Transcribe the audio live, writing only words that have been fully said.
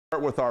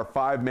Start with our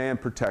five-man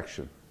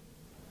protection.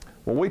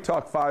 When we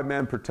talk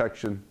five-man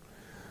protection,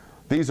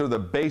 these are the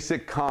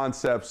basic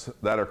concepts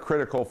that are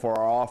critical for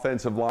our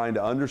offensive line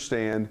to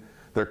understand.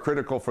 They're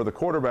critical for the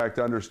quarterback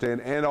to understand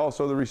and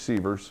also the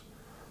receivers,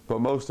 but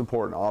most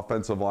important,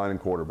 offensive line and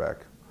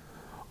quarterback.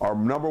 Our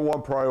number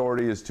one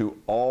priority is to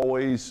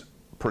always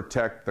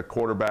protect the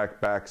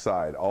quarterback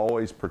backside,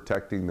 always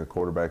protecting the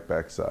quarterback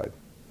backside.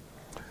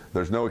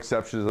 There's no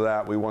exceptions to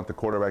that. We want the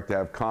quarterback to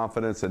have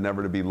confidence and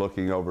never to be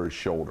looking over his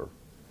shoulder.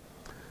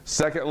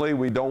 Secondly,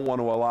 we don't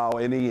want to allow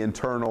any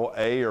internal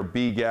A or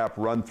B gap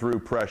run-through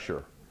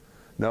pressure.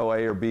 No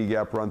A or B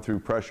gap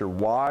run-through pressure.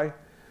 Why?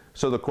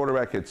 So the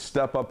quarterback can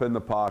step up in the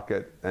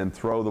pocket and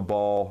throw the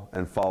ball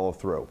and follow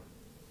through.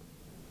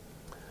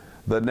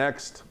 The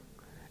next,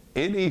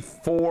 any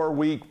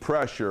four-week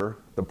pressure,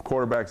 the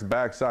quarterback's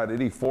backside,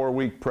 any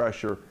four-week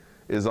pressure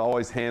is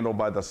always handled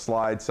by the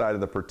slide side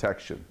of the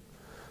protection.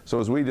 So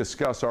as we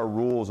discuss our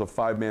rules of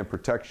five-man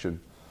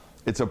protection,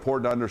 it's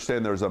important to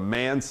understand there's a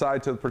man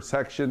side to the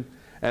protection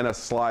and a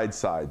slide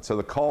side. So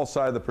the call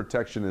side of the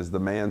protection is the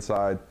man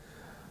side.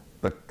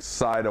 The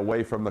side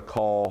away from the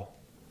call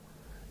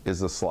is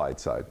the slide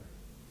side.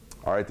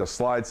 All right, the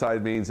slide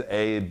side means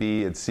A,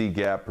 B, and C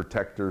gap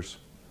protectors.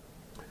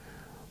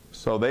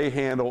 So they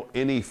handle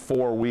any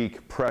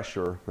four-week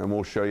pressure, and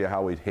we'll show you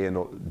how we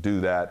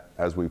do that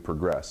as we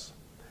progress.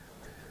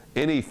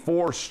 Any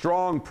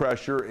four-strong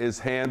pressure is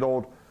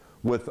handled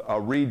with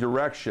a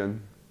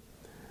redirection,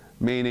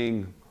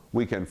 meaning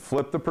we can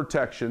flip the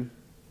protection,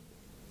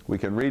 we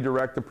can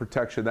redirect the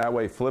protection that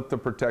way, flip the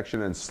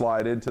protection and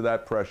slide into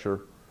that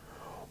pressure,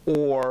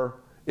 or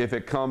if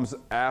it comes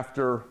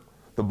after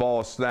the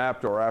ball is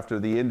snapped or after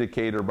the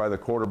indicator by the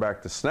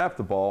quarterback to snap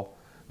the ball,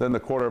 then the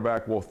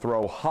quarterback will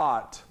throw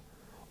hot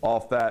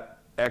off that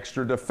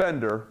extra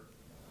defender,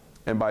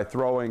 and by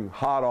throwing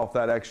hot off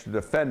that extra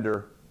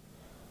defender,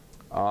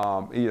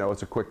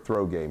 it's a quick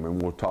throw game,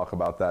 and we'll talk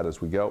about that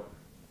as we go.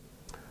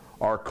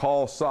 Our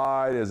call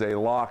side is a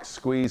lock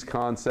squeeze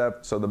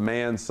concept. So the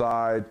man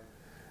side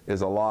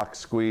is a lock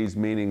squeeze,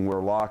 meaning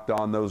we're locked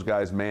on those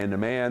guys man to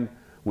man.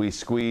 We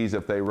squeeze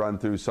if they run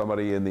through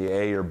somebody in the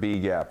A or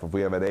B gap. If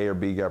we have an A or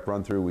B gap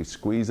run through, we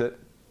squeeze it.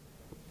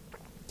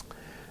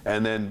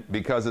 And then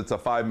because it's a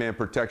five-man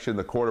protection,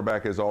 the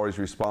quarterback is always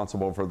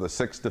responsible for the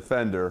sixth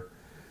defender,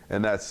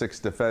 and that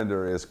sixth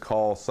defender is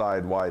call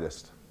side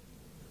widest.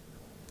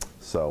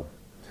 So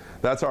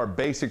that's our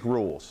basic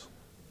rules.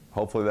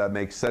 Hopefully that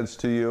makes sense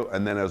to you,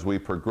 and then as we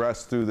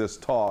progress through this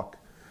talk,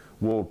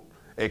 we'll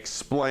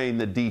explain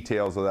the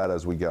details of that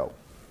as we go.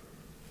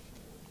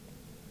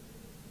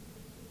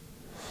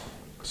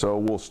 So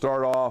we'll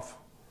start off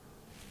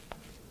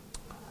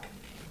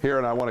here,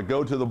 and I want to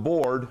go to the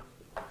board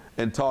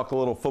and talk a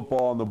little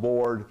football on the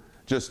board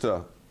just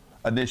to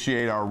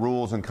initiate our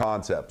rules and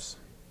concepts.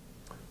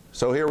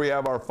 So here we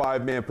have our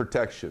five-man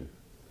protection.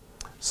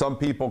 Some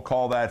people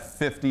call that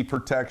 50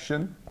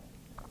 protection.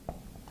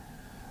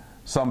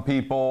 Some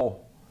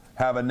people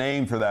have a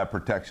name for that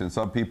protection.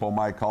 Some people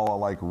might call it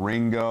like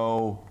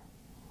Ringo.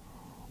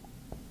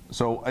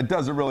 So it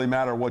doesn't really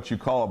matter what you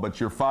call it, but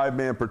your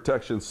five-man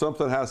protection,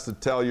 something has to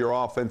tell your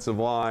offensive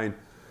line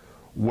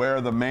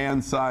where the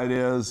man side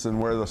is and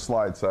where the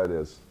slide side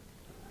is.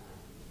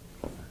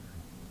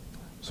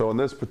 So in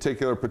this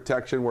particular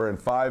protection, we're in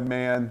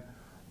five-man.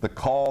 The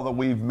call that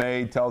we've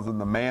made tells them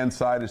the man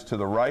side is to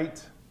the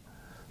right,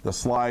 the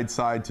slide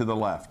side to the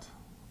left.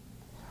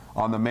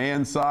 On the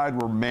man side,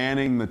 we're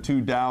manning the two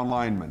down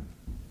linemen.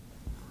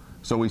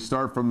 So we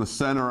start from the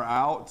center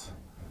out.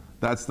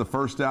 That's the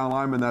first down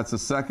lineman, that's the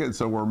second.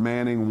 So we're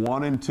manning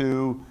 1 and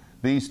 2.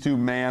 These two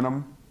man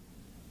them.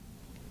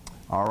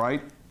 All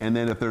right? And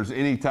then if there's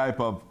any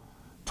type of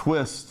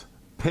twist,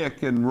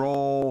 pick and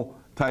roll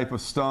type of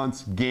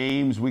stunts,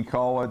 games we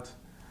call it,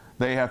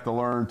 they have to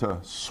learn to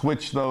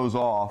switch those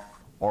off,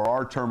 or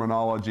our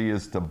terminology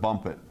is to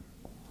bump it.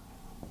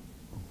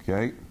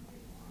 Okay?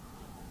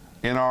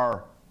 In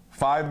our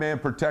five-man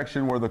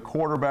protection, where the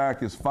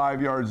quarterback is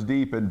 5 yards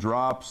deep and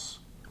drops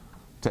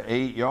to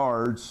 8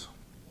 yards,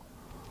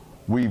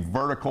 we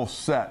vertical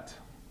set.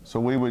 So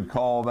we would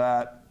call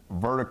that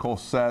vertical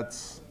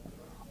sets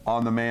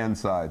on the man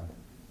side.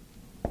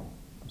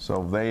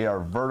 So they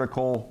are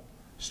vertical,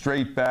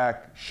 straight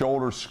back,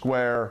 shoulder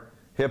square,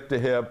 hip to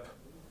hip,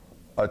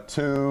 a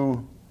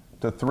 2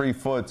 to 3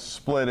 foot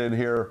split in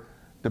here,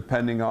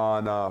 depending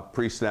on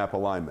pre-snap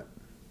alignment.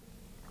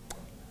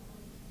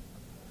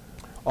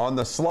 On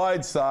the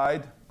slide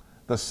side,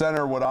 the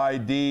center would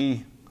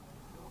ID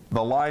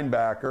the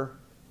linebacker,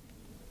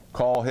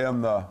 call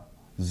him the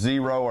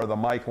 0 or the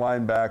Mike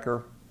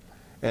linebacker,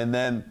 and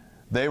then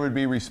they would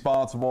be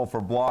responsible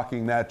for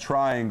blocking that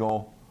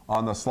triangle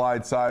on the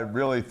slide side,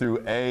 really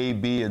through A,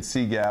 B, and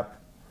C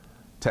gap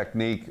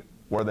technique,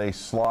 where they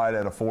slide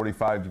at a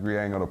 45-degree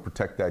angle to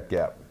protect that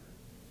gap.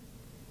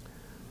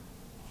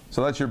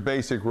 So that's your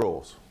basic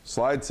rules.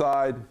 Slide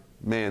side,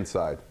 man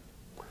side.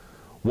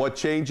 What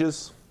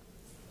changes?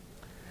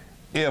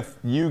 If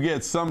you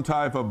get some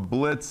type of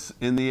blitz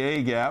in the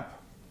A gap,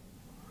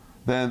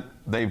 then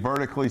they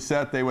vertically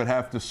set, they would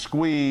have to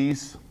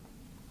squeeze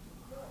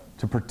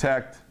to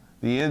protect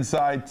the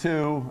inside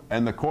two,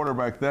 and the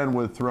quarterback then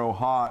would throw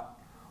hot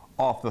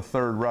off the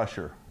third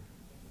rusher.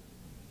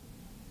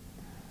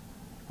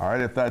 All right,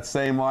 if that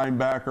same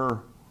linebacker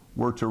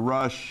were to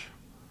rush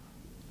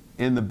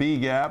in the B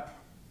gap,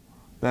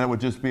 then it would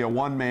just be a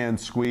one-man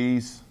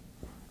squeeze,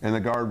 and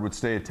the guard would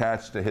stay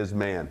attached to his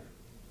man,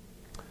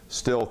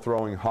 still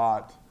throwing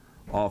hot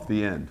off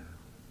the end.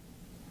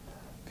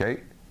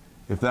 Okay,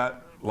 if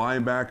that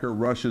linebacker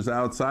rushes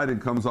outside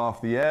and comes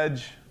off the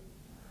edge,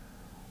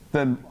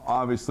 then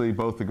obviously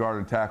both the guard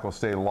and tackle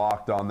stay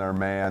locked on their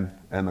man,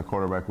 and the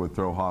quarterback would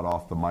throw hot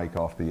off the mic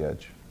off the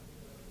edge.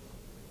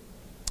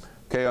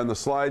 Okay, on the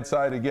slide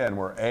side, again,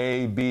 we're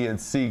A, B, and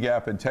C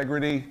gap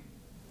integrity.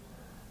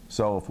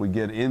 So if we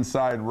get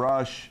inside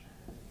rush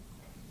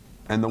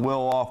and the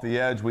will off the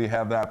edge, we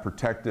have that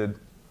protected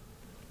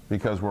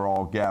because we're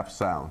all gap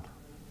sound.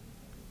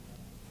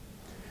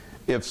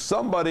 If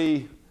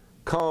somebody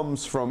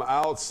comes from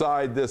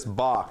outside this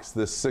box,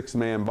 this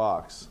six-man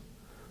box,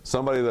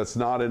 somebody that's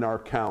not in our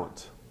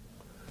count,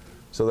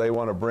 so they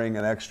want to bring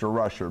an extra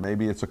rusher,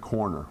 maybe it's a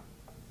corner.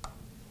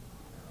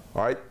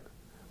 All right,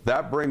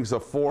 that brings a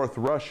fourth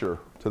rusher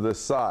to this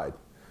side.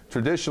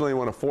 Traditionally,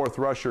 when a fourth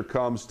rusher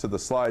comes to the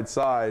slide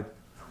side,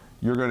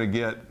 you're going to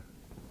get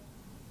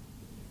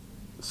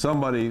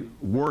somebody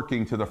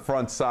working to the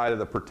front side of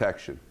the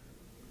protection.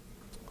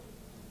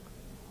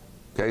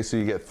 Okay, so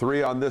you get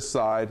three on this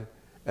side,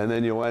 and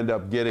then you'll end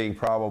up getting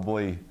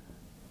probably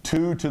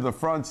two to the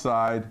front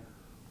side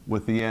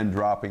with the end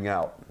dropping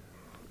out.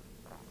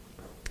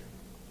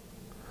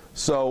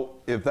 So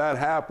if that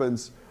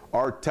happens,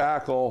 our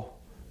tackle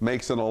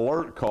makes an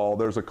alert call.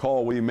 There's a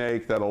call we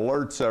make that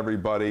alerts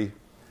everybody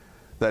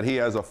that he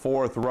has a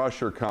fourth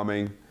rusher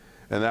coming,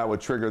 and that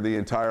would trigger the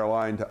entire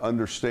line to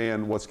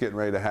understand what's getting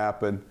ready to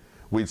happen.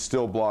 We'd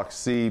still block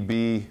C,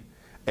 B,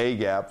 A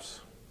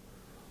gaps,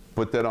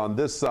 but then on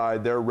this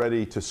side, they're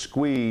ready to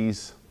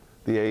squeeze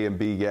the A and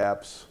B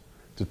gaps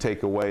to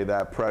take away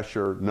that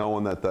pressure,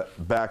 knowing that the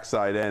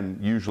backside end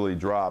usually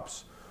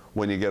drops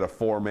when you get a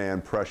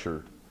four-man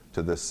pressure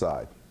to this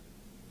side.